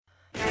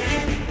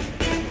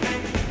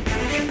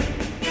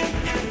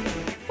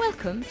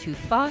Welcome to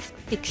Fast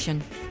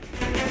Fiction.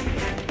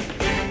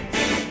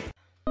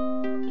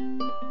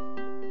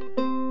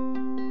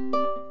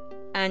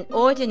 An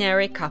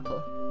ordinary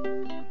couple.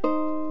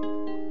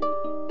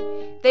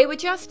 They were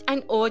just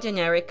an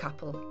ordinary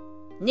couple.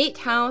 Neat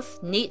house,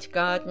 neat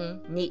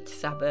garden, neat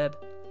suburb.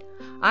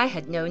 I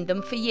had known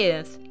them for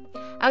years.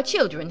 Our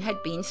children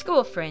had been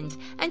school friends,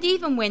 and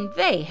even when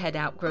they had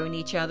outgrown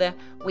each other,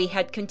 we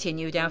had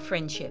continued our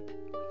friendship.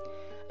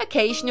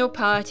 Occasional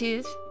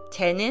parties,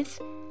 tennis,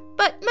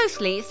 but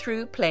mostly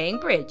through playing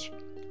bridge.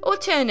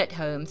 Alternate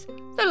homes,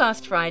 the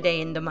last Friday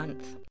in the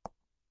month.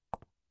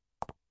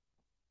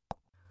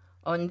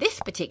 On this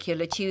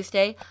particular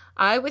Tuesday,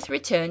 I was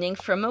returning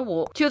from a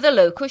walk to the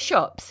local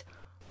shops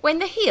when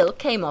the heel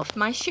came off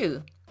my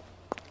shoe.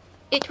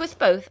 It was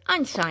both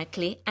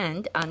unsightly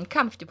and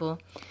uncomfortable,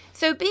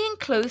 so being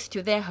close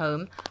to their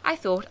home, I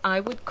thought I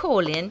would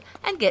call in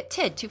and get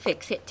Ted to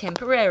fix it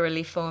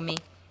temporarily for me.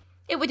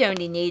 It would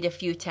only need a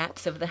few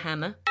taps of the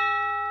hammer.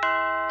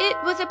 It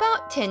was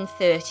about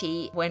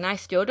 10:30 when I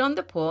stood on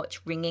the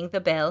porch ringing the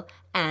bell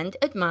and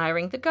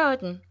admiring the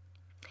garden.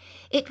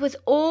 It was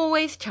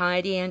always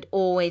tidy and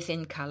always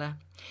in colour.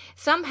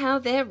 Somehow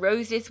their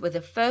roses were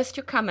the first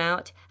to come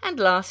out and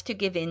last to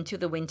give in to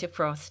the winter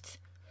frosts.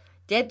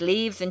 Dead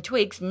leaves and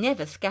twigs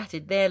never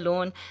scattered their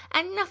lawn,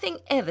 and nothing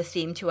ever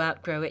seemed to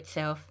outgrow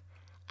itself.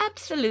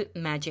 Absolute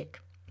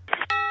magic.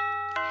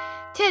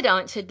 Ted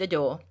answered the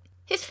door.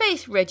 His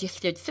face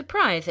registered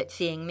surprise at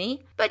seeing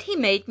me, but he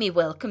made me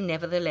welcome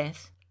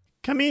nevertheless.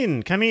 Come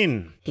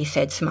in, he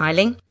said,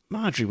 smiling.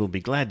 Marjorie will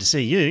be glad to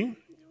see you.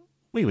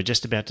 We were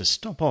just about to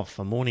stop off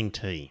for morning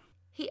tea.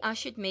 He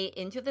ushered me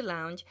into the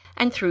lounge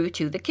and through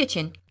to the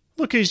kitchen.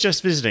 Look who's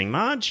just visiting,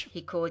 Marge,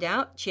 he called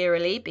out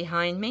cheerily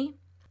behind me.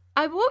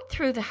 I walked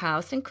through the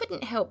house and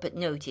couldn't help but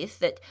notice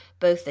that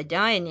both the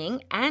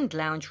dining and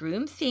lounge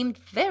room seemed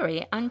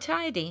very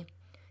untidy.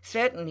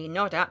 Certainly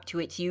not up to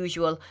its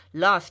usual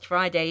last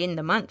Friday in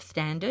the month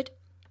standard.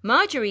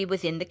 Marjorie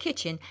was in the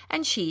kitchen,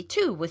 and she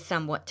too was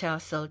somewhat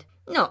tousled,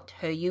 not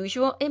her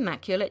usual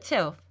immaculate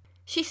self.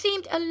 She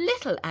seemed a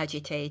little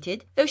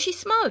agitated, though she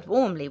smiled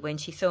warmly when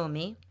she saw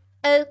me.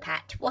 "Oh,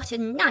 Pat, what a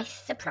nice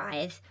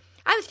surprise.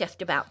 I was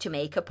just about to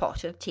make a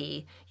pot of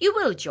tea. You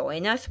will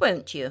join us,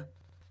 won't you?"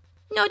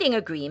 Nodding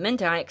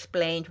agreement, I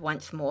explained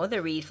once more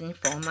the reason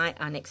for my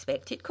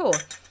unexpected call,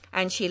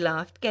 and she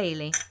laughed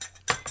gaily.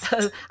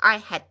 "Oh, I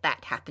had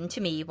that happen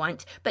to me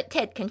once, but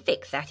Ted can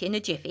fix that in a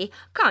jiffy,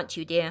 can't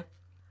you, dear?"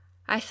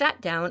 I sat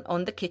down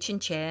on the kitchen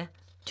chair,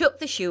 took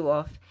the shoe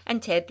off,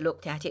 and Ted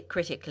looked at it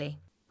critically.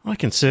 I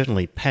can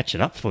certainly patch it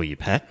up for you,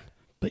 Pat,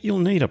 but you'll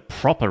need a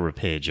proper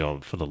repair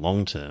job for the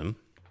long term.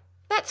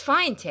 That's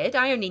fine, Ted.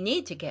 I only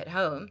need to get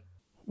home.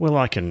 Well,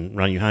 I can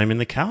run you home in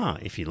the car,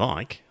 if you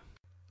like.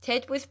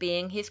 Ted was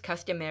being his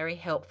customary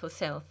helpful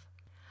self.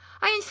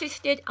 I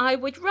insisted I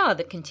would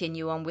rather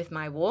continue on with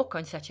my walk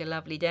on such a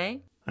lovely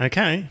day.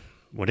 OK,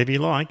 whatever you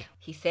like,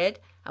 he said,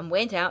 and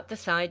went out the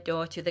side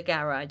door to the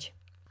garage.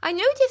 I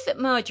noticed that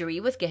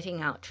Marjorie was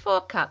getting out 4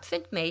 cups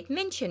and made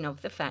mention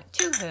of the fact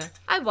to her.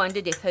 I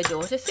wondered if her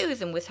daughter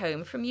Susan was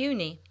home from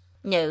uni.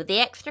 "No, the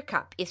extra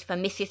cup is for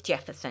Mrs.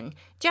 Jefferson,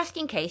 just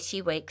in case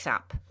she wakes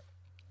up."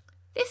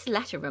 This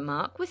latter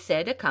remark was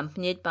said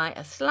accompanied by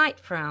a slight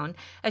frown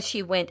as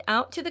she went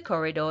out to the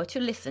corridor to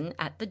listen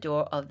at the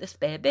door of the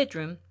spare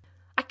bedroom.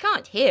 "I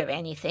can't hear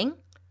anything,"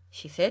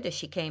 she said as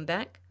she came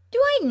back. "Do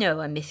I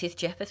know a Mrs.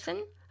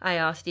 Jefferson?" I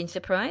asked in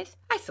surprise.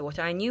 I thought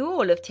I knew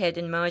all of Ted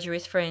and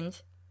Marjorie's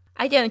friends.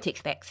 "I don't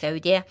expect so,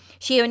 dear.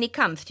 She only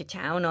comes to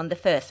town on the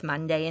first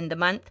Monday in the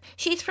month.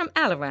 She's from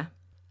Allara."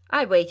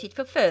 I waited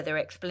for further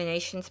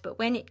explanations, but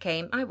when it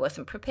came, I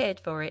wasn't prepared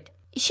for it.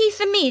 "She's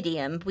the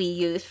medium we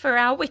use for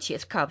our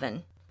witches'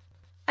 coven."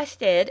 I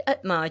stared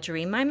at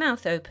Marjorie, my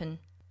mouth open.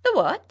 "The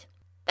what?"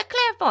 "The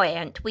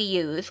clairvoyant we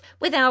use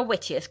with our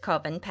witches'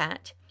 coven,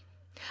 Pat.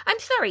 I'm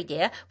sorry,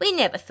 dear, we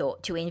never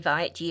thought to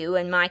invite you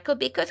and Michael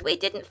because we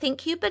didn't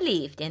think you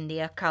believed in the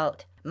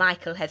occult.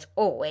 Michael has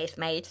always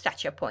made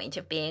such a point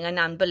of being an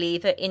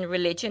unbeliever in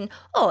religion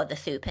or the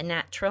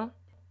supernatural."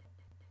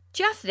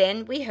 Just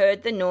then we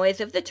heard the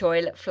noise of the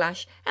toilet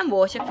flush and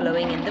water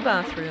flowing in the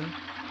bathroom.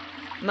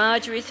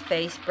 Marjorie's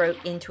face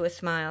broke into a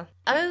smile.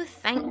 "Oh,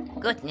 thank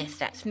goodness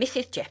that's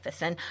Mrs.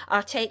 Jefferson.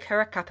 I'll take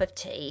her a cup of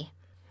tea."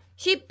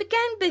 She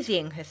began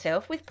busying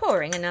herself with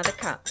pouring another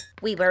cup.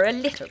 "We were a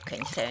little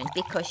concerned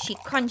because she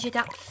conjured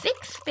up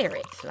 6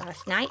 spirits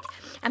last night,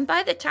 and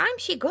by the time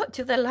she got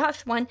to the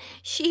last one,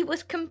 she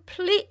was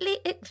completely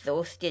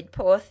exhausted,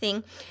 poor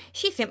thing.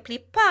 She simply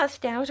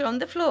passed out on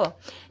the floor.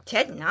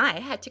 Ted and I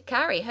had to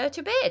carry her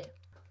to bed."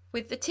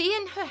 With the tea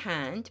in her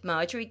hand,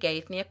 Marjorie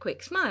gave me a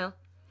quick smile.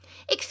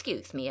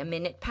 "Excuse me a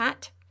minute,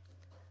 Pat."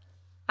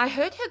 I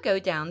heard her go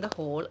down the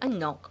hall and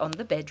knock on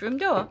the bedroom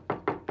door.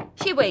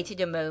 She waited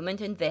a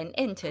moment and then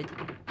entered.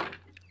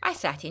 I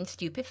sat in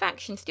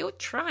stupefaction, still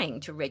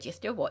trying to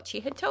register what she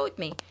had told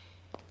me.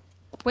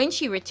 When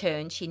she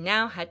returned, she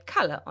now had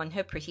colour on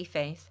her pretty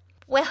face.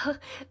 "Well,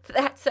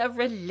 that's a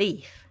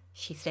relief,"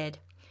 she said.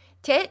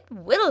 Ted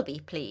will be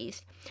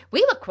pleased.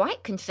 We were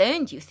quite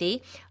concerned, you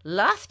see.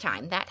 Last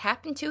time that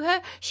happened to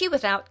her, she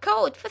was out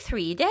cold for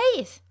 3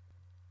 days.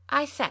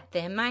 I sat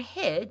there, my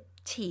head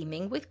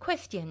teeming with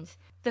questions.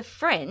 The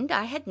friend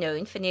I had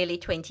known for nearly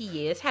 20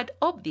 years had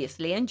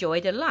obviously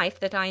enjoyed a life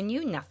that I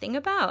knew nothing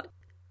about.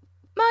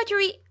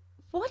 Marjorie,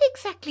 what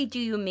exactly do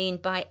you mean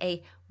by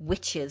a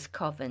witch's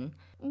coven?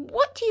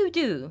 What do you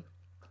do?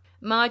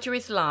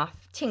 Marjorie's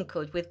laugh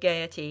tinkled with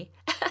gaiety.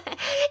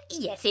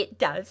 Yes, it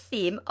does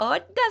seem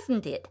odd,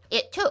 doesn't it?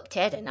 It took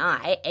Ted and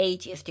I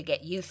ages to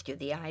get used to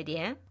the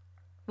idea.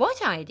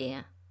 What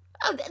idea?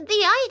 Oh,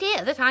 the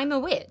idea that I'm a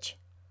witch.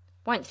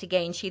 Once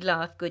again she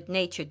laughed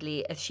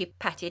good-naturedly as she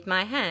patted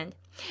my hand.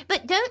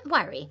 But don't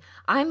worry,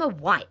 I'm a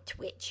white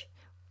witch.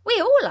 We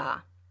all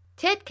are.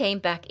 Ted came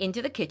back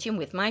into the kitchen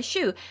with my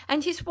shoe,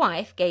 and his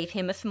wife gave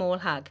him a small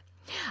hug.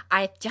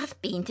 I've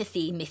just been to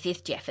see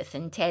Mrs.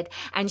 Jefferson, Ted,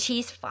 and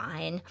she's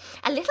fine.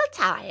 A little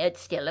tired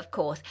still, of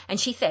course, and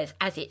she says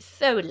as it's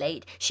so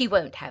late she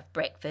won't have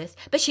breakfast,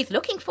 but she's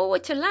looking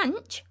forward to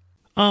lunch.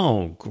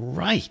 Oh,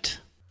 great.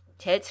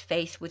 Ted's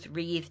face was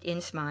wreathed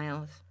in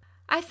smiles.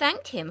 I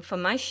thanked him for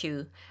my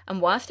shoe,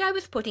 and whilst I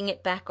was putting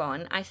it back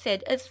on, I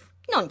said as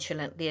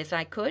nonchalantly as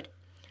I could,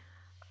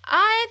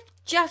 I've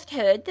just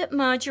heard that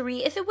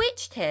Marjorie is a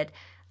witch, Ted.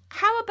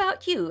 How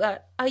about you?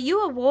 Are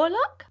you a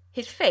warlock?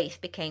 His face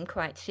became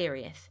quite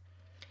serious.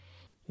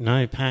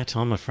 No, Pat,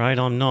 I'm afraid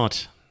I'm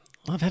not.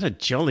 I've had a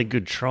jolly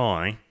good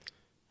try,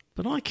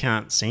 but I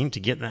can't seem to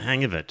get the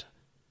hang of it.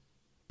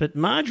 But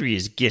Marjorie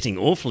is getting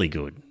awfully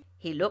good.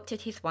 He looked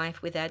at his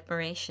wife with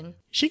admiration.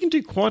 She can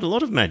do quite a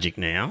lot of magic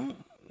now.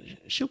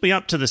 She'll be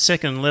up to the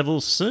 2nd level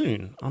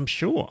soon, I'm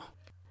sure.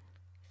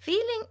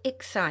 Feeling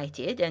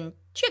excited and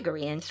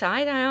jiggery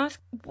inside, I asked,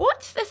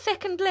 What's the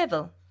 2nd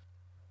level?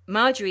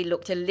 Marjorie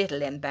looked a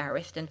little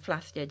embarrassed and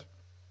flustered.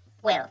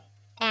 Well,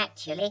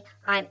 actually,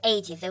 I'm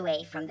ages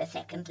away from the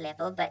 2nd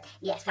level, but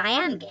yes, I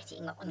am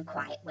getting on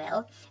quite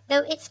well,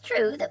 though it's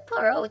true that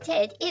poor old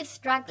Ted is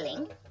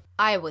struggling.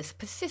 I was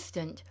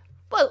persistent.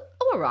 Well,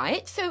 all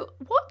right, so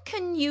what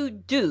can you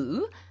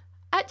do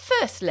at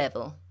 1st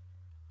level?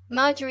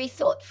 Marjorie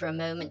thought for a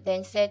moment,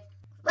 then said,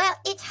 Well,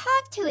 it's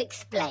hard to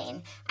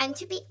explain, and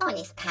to be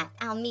honest, Pat,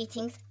 our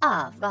meetings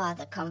are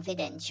rather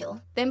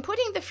confidential. Then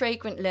putting the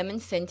fragrant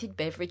lemon-scented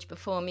beverage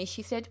before me,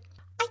 she said,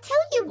 I tell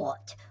you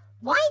what,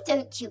 why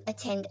don't you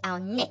attend our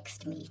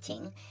next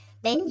meeting?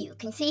 Then you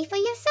can see for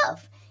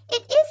yourself.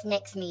 It is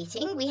next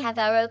meeting. We have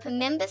our open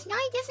members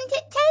night, isn't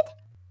it, Ted?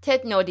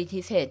 Ted nodded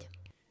his head.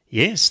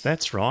 Yes,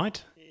 that's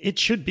right. It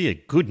should be a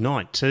good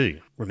night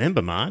too.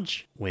 Remember,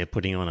 Marge, we're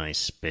putting on a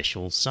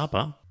special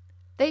supper.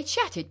 They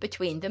chatted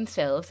between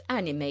themselves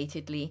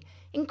animatedly,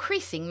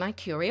 increasing my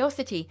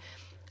curiosity,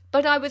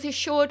 but I was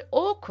assured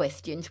all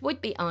questions would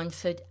be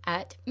answered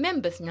at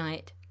members'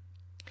 night.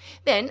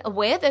 Then,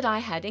 aware that I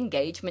had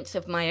engagements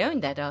of my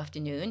own that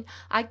afternoon,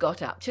 I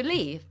got up to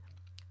leave.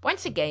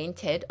 Once again,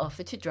 Ted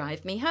offered to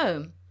drive me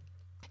home.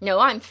 No,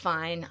 I'm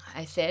fine,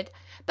 I said,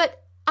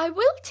 but I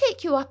will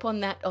take you up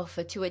on that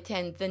offer to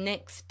attend the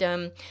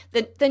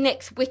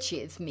next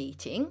witches'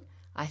 meeting,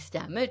 I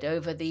stammered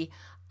over the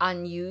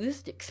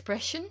unused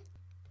expression.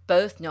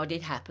 Both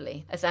nodded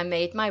happily as I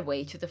made my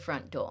way to the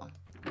front door.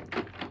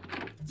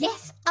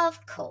 Yes,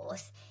 of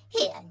course.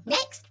 Here,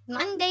 next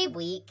Monday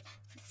week,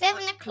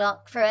 7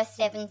 o'clock for a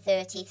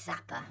 7:30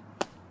 supper.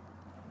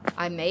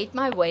 I made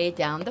my way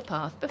down the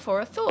path before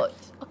a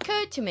thought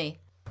occurred to me.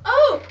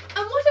 Oh,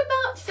 and what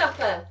about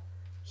supper?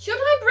 Should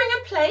I bring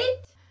a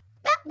plate?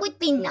 That would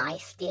be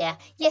nice, dear.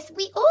 Yes,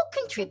 we all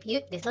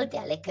contribute little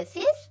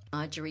delicacies.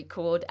 Marjorie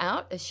called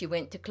out as she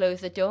went to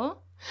close the door.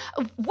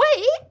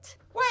 Wait!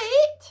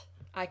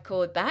 I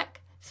called back,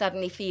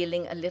 suddenly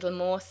feeling a little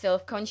more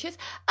self-conscious.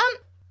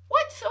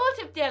 What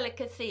sort of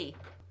delicacy?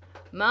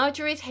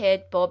 Marjorie's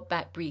head bobbed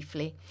back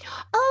briefly.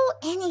 Oh,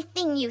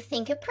 anything you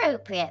think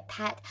appropriate,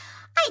 Pat.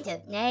 I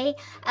don't know.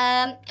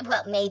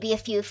 Well, maybe a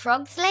few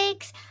frog's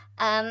legs,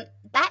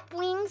 bat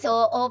wings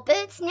or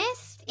bird's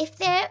nests, if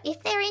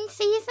they're in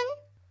season.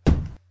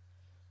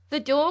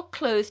 The door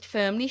closed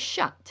firmly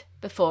shut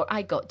before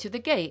I got to the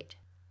gate.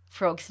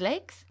 Frog's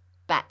legs?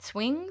 Bat's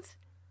wings?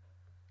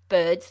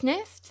 Bird's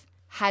nests?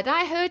 Had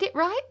I heard it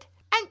right?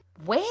 And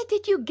where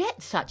did you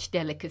get such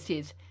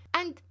delicacies?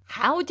 And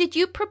how did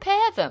you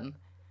prepare them?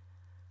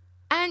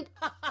 And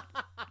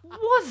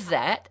was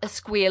that a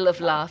squeal of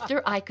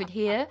laughter I could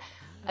hear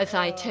as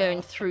I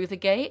turned through the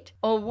gate,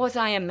 or was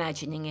I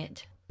imagining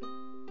it?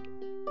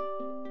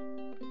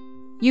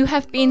 You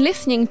have been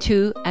listening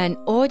to An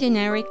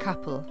Ordinary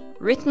Couple,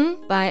 written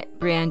by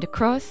Brianda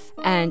Cross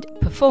and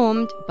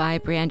performed by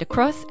Brianda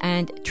Cross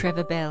and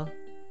Trevor Bell.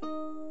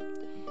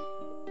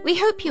 We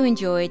hope you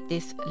enjoyed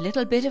this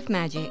little bit of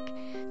magic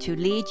to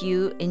lead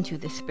you into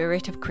the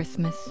spirit of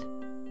Christmas.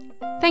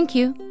 Thank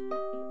you.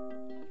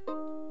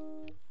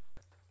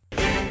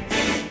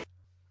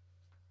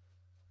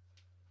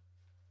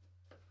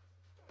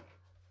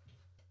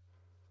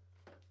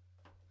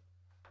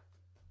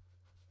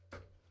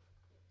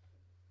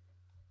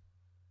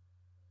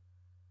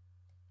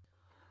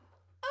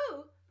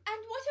 Oh, and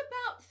what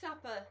about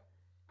supper?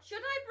 Should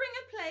I bring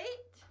a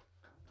plate?